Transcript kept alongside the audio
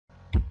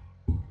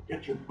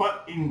Get your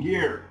butt in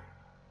gear.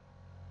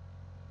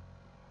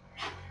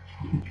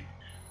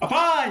 A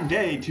fine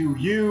day to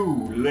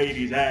you,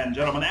 ladies and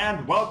gentlemen,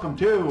 and welcome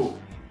to...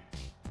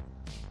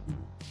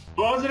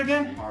 What was it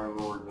again?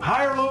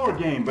 Higher lower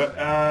game, but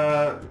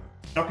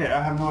okay,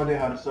 I have no idea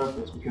how to start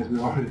this because we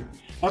already...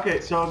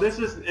 Okay, so this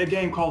is a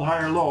game called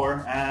Higher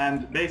Lower,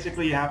 and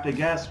basically you have to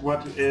guess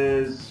what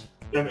is...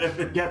 If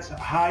it gets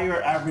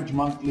higher average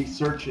monthly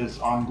searches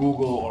on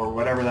Google or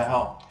whatever the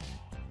hell.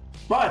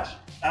 But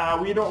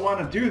we don't want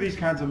to do these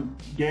kinds of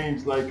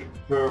games like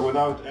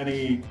without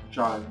any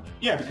challenge.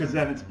 Yeah, because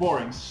then it's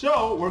boring.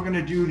 So we're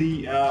gonna do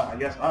the I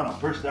guess, I don't know,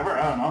 first ever,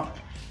 I don't know.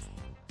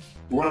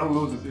 Whoever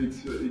loses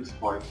eats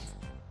spice.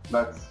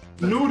 That's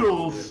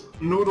Noodles,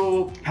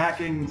 noodle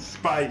packing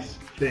spice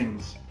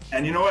things.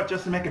 And you know what,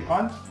 just to make it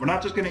fun, we're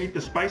not just gonna eat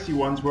the spicy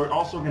ones, we're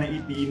also gonna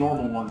eat the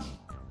normal ones.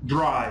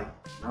 Dry.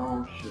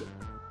 Oh shit.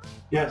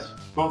 Yes,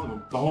 both of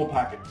them, the whole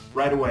packet,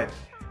 right away.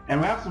 And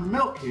we have some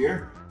milk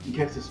here, in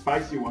case the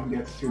spicy one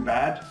gets too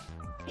bad.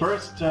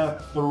 First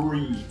to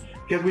 3.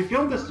 Because we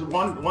filmed this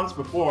once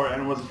before,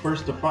 and it was the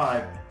first to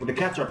 5 with the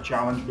ketchup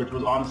challenge, which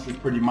was honestly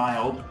pretty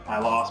mild. I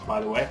lost, by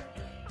the way.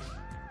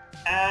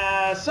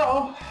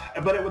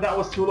 But that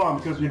was too long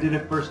because we did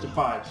it first to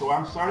 5. So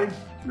I'm starting?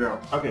 Yeah.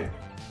 Okay.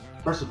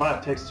 First to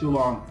 5 takes too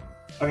long.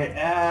 Okay,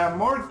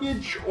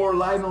 Mortgage or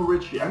Lionel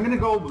Richie? I'm gonna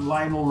go with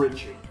Lionel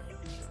Richie.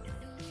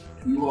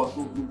 You are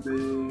so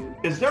stupid.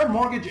 Is there a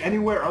mortgage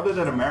anywhere other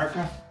than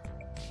America?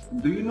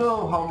 Do you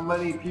know how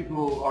many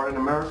people are in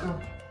America?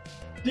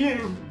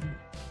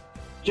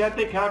 Can't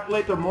they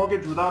calculate the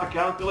mortgage without a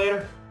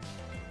calculator?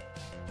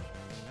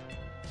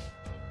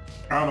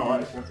 I don't know.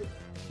 Right?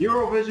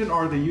 Eurovision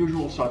or The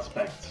Usual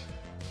Suspects?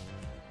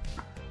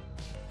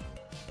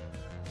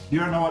 You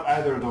don't know what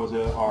either of those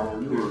are.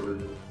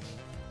 Eurovision.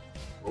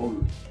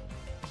 Oh.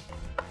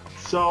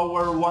 So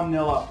we're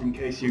 1-0 up in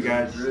case you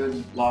guys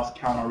lost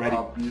count already.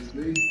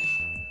 Obviously.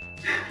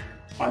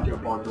 Bon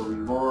Jovi. Bon Jovi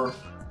more.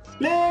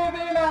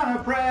 Living on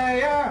a prayer.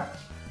 Yeah.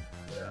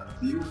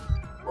 See you.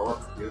 More.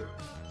 Good.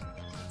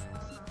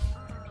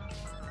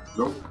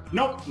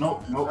 Nope.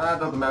 Nope. That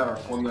doesn't matter.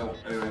 1-0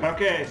 anyway.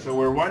 Okay, so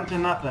we're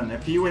 1-0.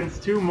 If he wins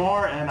 2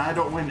 more and I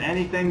don't win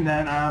anything,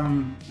 then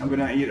I'm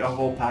gonna eat a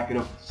whole packet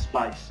of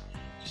spice.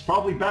 It's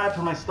probably bad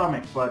for my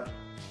stomach, but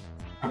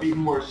I've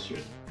eaten worse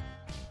shit.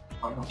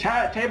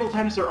 Table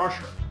tennis or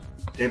usher?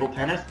 Table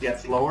tennis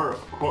gets lower,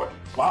 of course.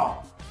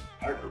 Wow.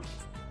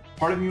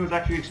 Part of me was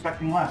actually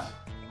expecting less.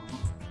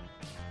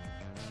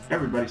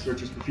 Everybody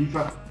searches for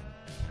FIFA.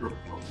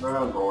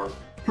 Lord.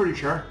 Pretty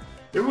sure.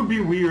 It would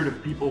be weird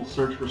if people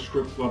search for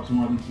script clubs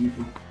more than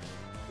FIFA.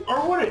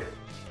 Or would it?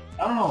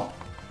 I don't know.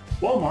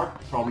 Walmart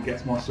probably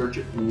gets more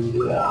searches.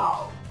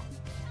 Wow.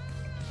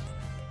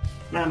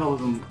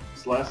 Vandalism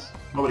is less.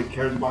 Nobody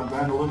cares about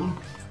vandalism.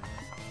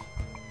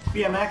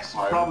 BMX,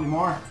 probably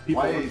more.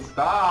 People Wait,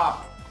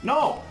 stop!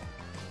 No!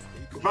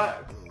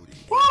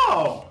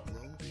 Whoa!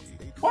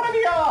 What are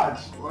the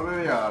odds? What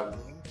are the odds?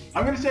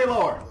 I'm gonna say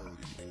lower.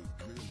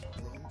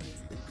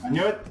 I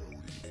knew it.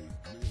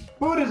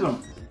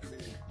 Buddhism.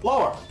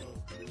 Lower.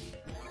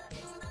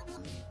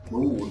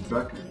 Ooh,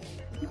 exactly.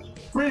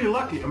 Pretty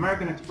lucky.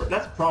 American Express.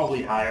 That's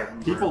probably higher.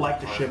 People like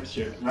to ship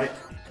shit, right?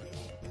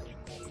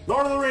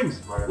 Lord of the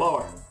Rings. Right.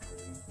 Lower.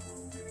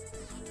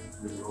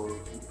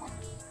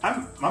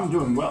 I'm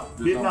doing well.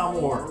 Vietnam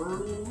War.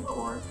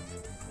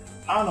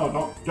 I don't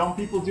know. Don't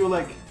people do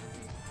like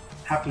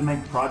have to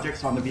make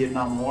projects on the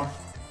Vietnam War?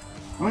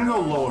 I'm gonna go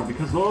lower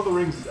because Lord of the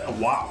Rings.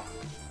 Wow.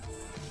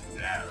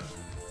 Yeah.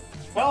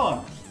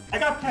 Well, I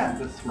got 10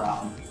 this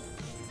round.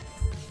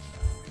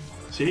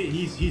 See,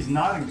 he's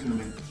nodding to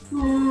me.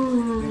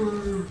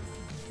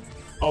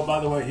 Oh, by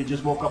the way, he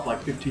just woke up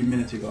like 15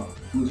 minutes ago.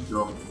 Who's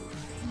drunk?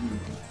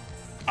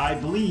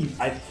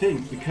 I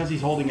think, because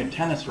he's holding a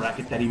tennis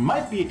racket, that he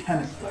might be a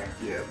tennis player.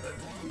 Yeah, but...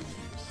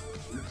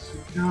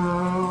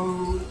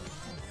 Mexico...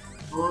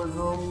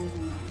 Oregon...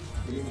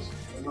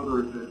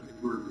 Another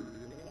word.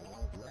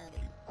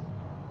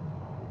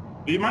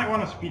 You might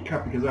want to speak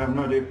up because I have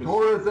no idea if it's...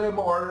 Tourism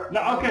or...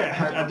 No, okay,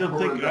 I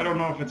don't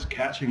know if it's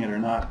catching it or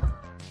not.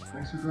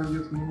 Mexico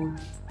gets more...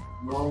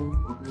 No,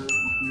 okay.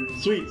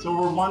 Sweet, so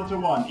we're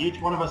 1-1. Each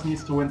one of us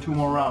needs to win 2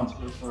 more rounds.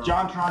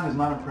 John Tron is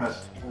not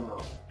impressed.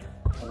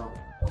 I don't.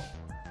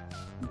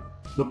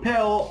 The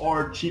pill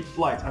or cheap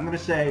flights? I'm gonna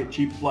say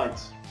cheap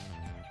flights.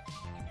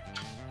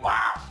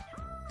 Wow.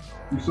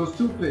 You're so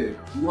stupid.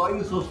 Why are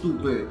you so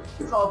stupid?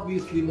 It's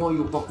obviously more,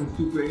 you fucking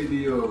stupid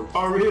idiot.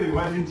 Oh really?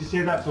 Why didn't you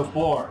say that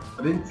before?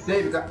 I didn't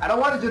say it because I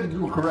don't want you to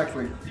do it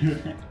correctly.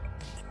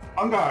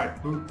 On guard.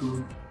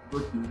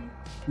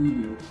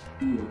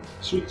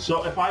 Sweet.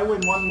 So if I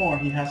win 1 more,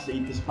 he has to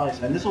eat the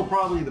spice, and this will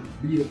probably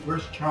be the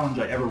first challenge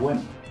I ever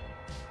win.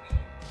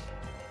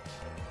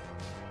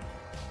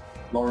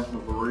 Lawrence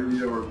of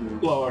Arabia or...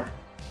 Lower.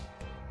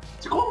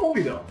 It's a cool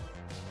movie though.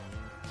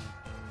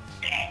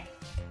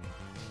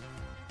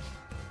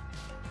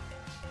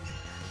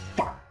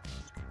 Fuck.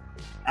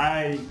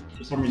 I,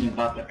 for some reason,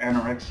 thought that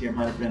anorexia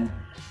might have been...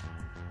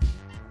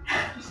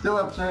 You still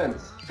have a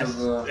chance.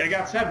 'Cause, I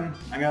got 7.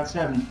 I got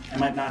 7. I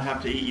might not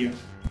have to eat you.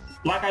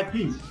 Black eyed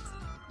peas.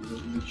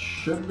 it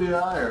should be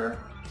higher.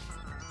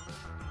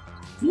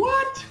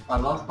 What? I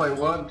lost by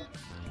 1.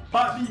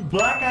 But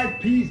black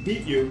eyed peas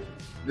beat you.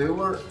 They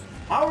were...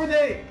 How are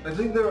they? I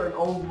think they were an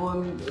old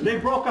one. They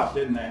broke up,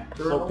 didn't they?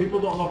 So people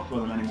don't look for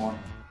them anymore.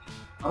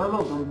 I don't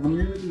know, the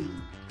music is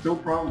still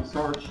probably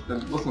searched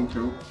and listened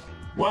to.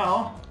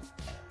 Well,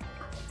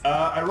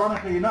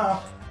 ironically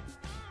enough,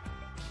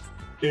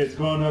 it's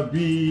gonna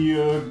be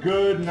a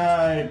good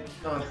night,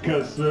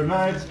 cause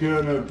tonight's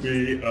gonna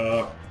be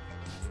a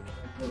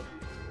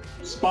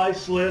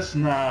spiceless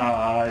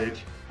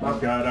night.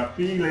 I've got a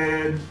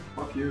feeling.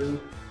 Fuck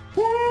you.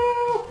 Woo!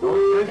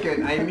 Don't drink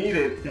it, I need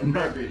it.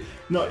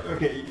 No,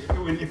 okay,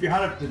 if you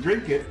have to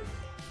drink it,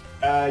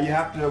 you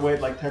have to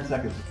wait like 10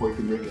 seconds before you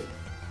can drink it.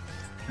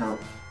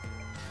 Count.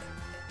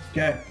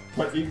 Okay,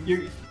 but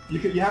you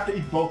have to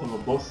eat both of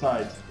them, both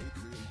sides.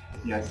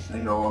 Yes, I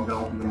know, I'm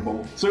gonna open them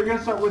both. So you're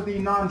gonna start with the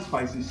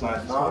non-spicy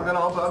side. No, I'm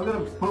gonna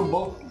put them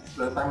both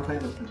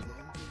simultaneously.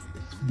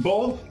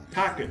 Both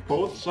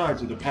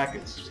sides of the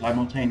packets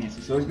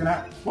simultaneously. So he's gonna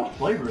have, what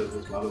flavor is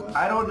this, by the way?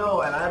 I don't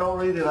know, and I don't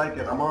really like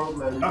it. I'm all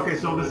man. Okay,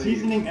 so the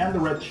seasoning and the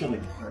red chili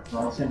at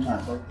the same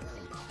time.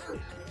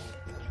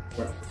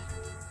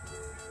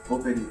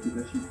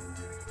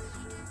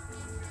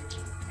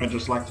 I'd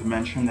just like to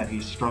mention that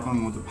he's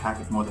struggling with the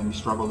packet more than he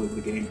struggled with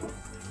the game.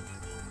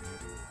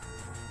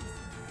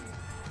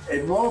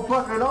 It won't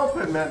fucking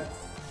open, man.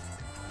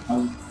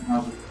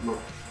 How's it look?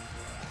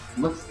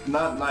 Looks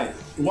not nice.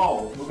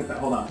 Whoa, look at that,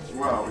 hold on.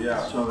 Wow,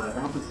 yeah. Show that. I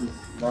hope this is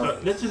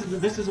not...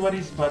 This is what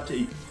he's about to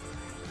eat.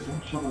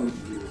 Don't show them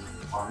this.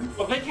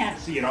 Well, they can't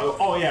see it.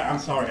 Oh yeah, I'm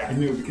sorry. I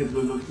knew because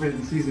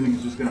the seasoning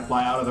is just gonna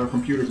fly out of their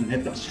computers and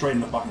hit them straight in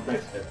the fucking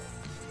face.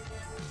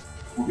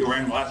 You're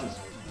wearing glasses.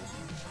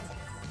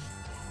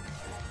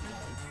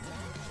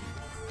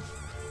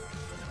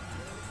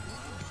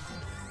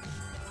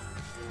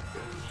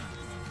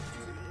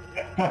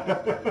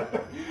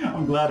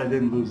 I'm glad I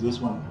didn't lose this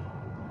one.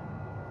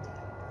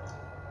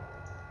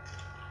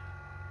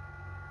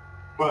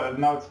 But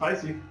now it's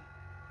spicy.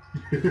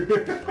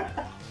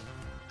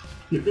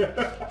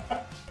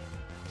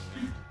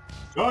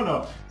 Oh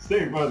no, stay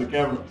in front of the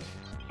camera.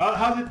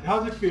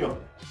 How's it feel?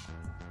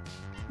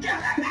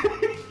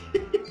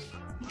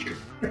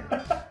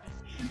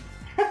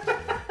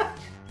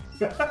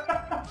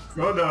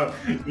 Oh no,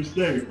 you're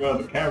staying in front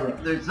of the camera.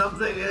 There's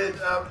something in it,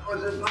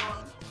 what's it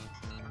called?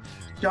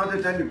 Count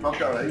to 10, you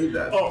fuck out, I need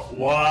that. Oh,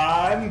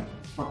 1.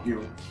 Fuck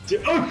you.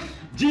 Oh,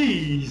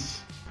 jeez.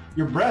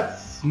 Your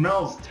breath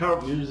smells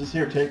terrible. You just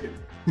here, take it.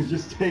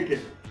 Just take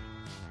it.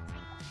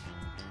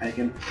 I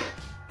can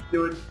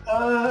Do it.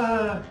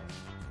 Oh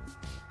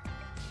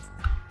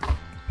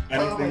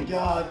my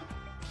god.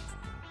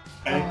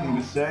 Anything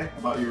to say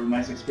about your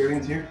nice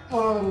experience here?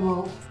 Oh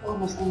no,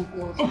 almost done.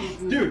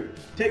 Oof, dude,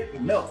 take the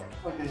milk.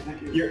 Okay,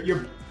 thank you.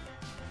 You're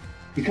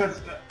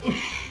because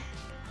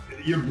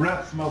your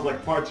breath smells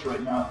like farts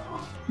right now.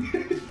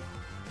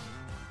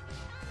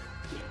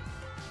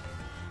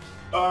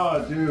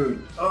 Oh,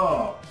 dude.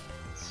 Oh,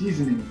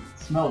 seasoning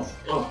smells.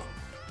 Oh.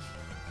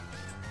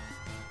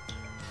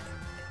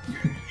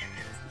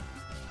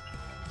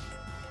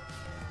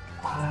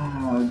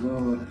 Oh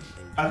god.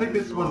 I think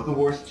this was the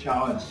worst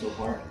challenge so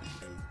far,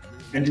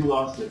 and you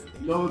lost it.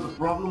 No, the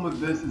problem with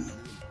this is,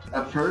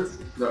 at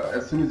first,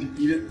 as soon as you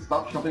eat it,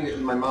 stop shoving it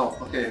in my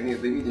mouth. Okay,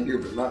 they need to hear,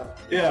 but not.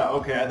 Yeah,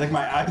 okay. I think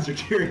my eyes are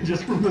tearing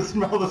just from the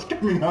smell that's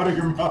coming out of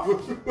your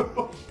mouth.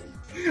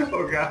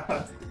 Oh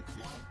god.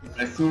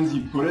 As soon as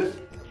you put it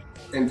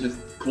and just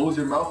close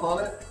your mouth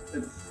on it,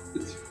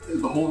 it's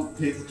the whole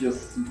taste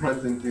just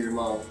spreads into your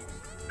mouth.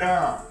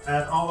 Yeah,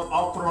 and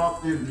I'll throw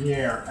up the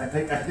air. I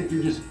think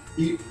you just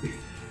eat.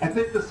 I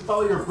think the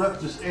smell of your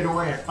breath just ate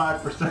away at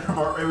 5% of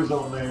our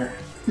ozone layer.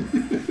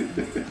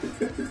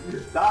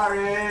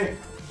 Sorry.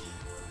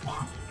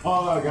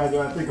 Oh my god,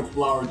 dude, I think a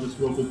flower just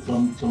wilted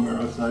somewhere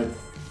outside.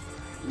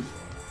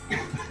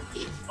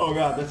 Oh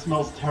god, that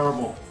smells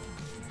terrible.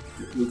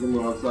 There's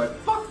someone outside.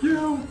 Fuck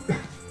you!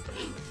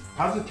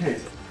 How's it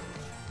taste?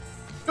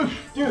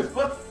 Dude,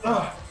 what?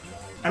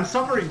 I'm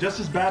suffering just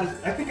as bad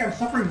as... I think I'm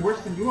suffering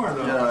worse than you are,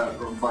 though. Yeah,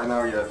 by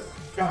now, yes.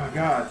 Oh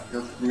god.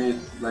 Because for me,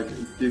 it's like,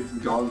 it keeps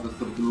gone just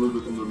a little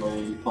bit under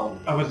my tongue.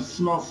 Oh, but it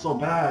smells so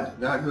bad.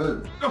 Yeah,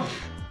 good.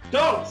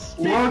 Don't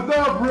speak! What's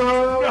up,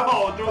 bro?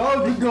 No, don't...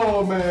 How's it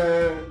going,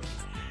 man?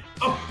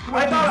 I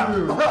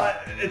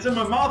thought it's in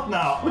my mouth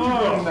now. What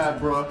you doing, that,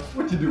 bro?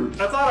 What you doing?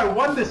 I thought I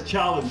won this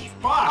challenge.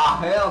 Fuck! Ah,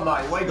 hell no,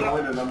 you ain't gonna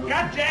win it.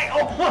 God dang!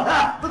 Oh!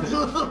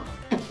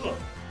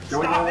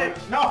 Stop it!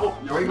 No!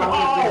 You ain't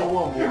gonna win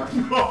one more.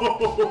 No!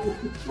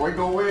 You ain't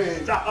gonna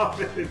win.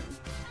 Stop it!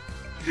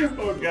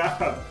 Oh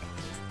god!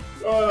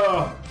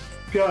 Oh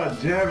god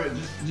damn it!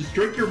 Just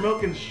drink your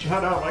milk and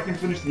shut up. I can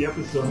finish the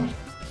episode.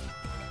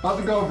 How's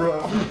it going,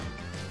 bro?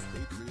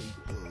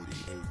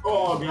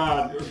 Oh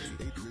god!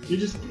 You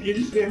just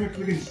gave me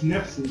freaking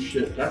sniffs and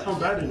shit. That's how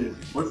bad it is.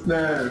 What's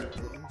that?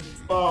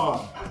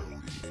 Oh.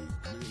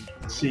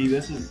 See,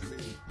 this is...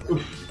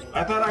 Oof.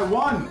 I thought I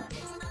won.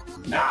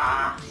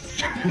 Nah.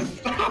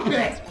 Stop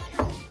it!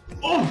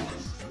 Oh,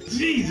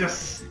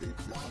 Jesus!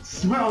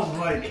 Smells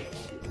like...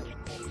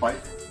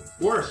 Spice?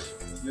 Worse.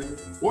 Yeah.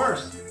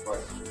 Worse.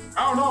 Spice.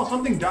 I don't know,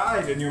 something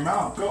died in your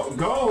mouth.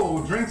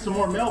 Go, drink some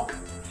more milk.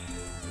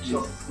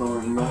 Just so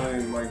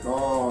annoying, my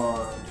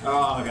god.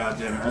 Oh, god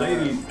damn it.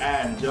 Ladies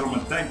and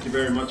gentlemen, thank you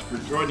very much for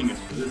joining us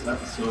for this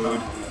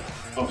episode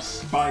of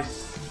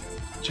Spice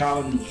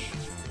Challenge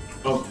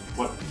of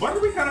what do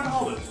we kind of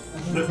call this?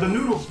 The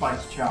Noodle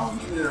Spice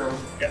Challenge.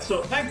 Yeah.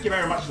 So thank you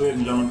very much, ladies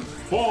and gentlemen,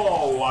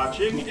 for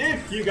watching.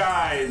 If you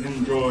guys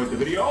enjoyed the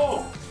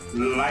video,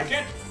 like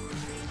it,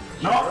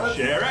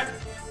 share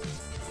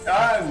it,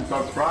 and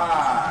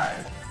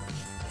subscribe.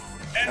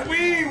 and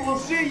we will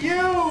see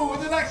you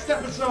in the next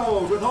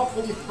episode with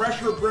hopefully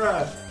fresher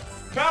breath.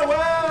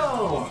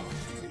 Farewell!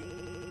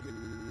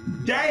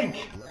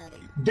 Dank!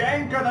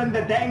 Danker than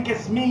the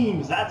dankest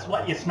memes, that's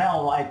what you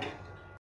smell like.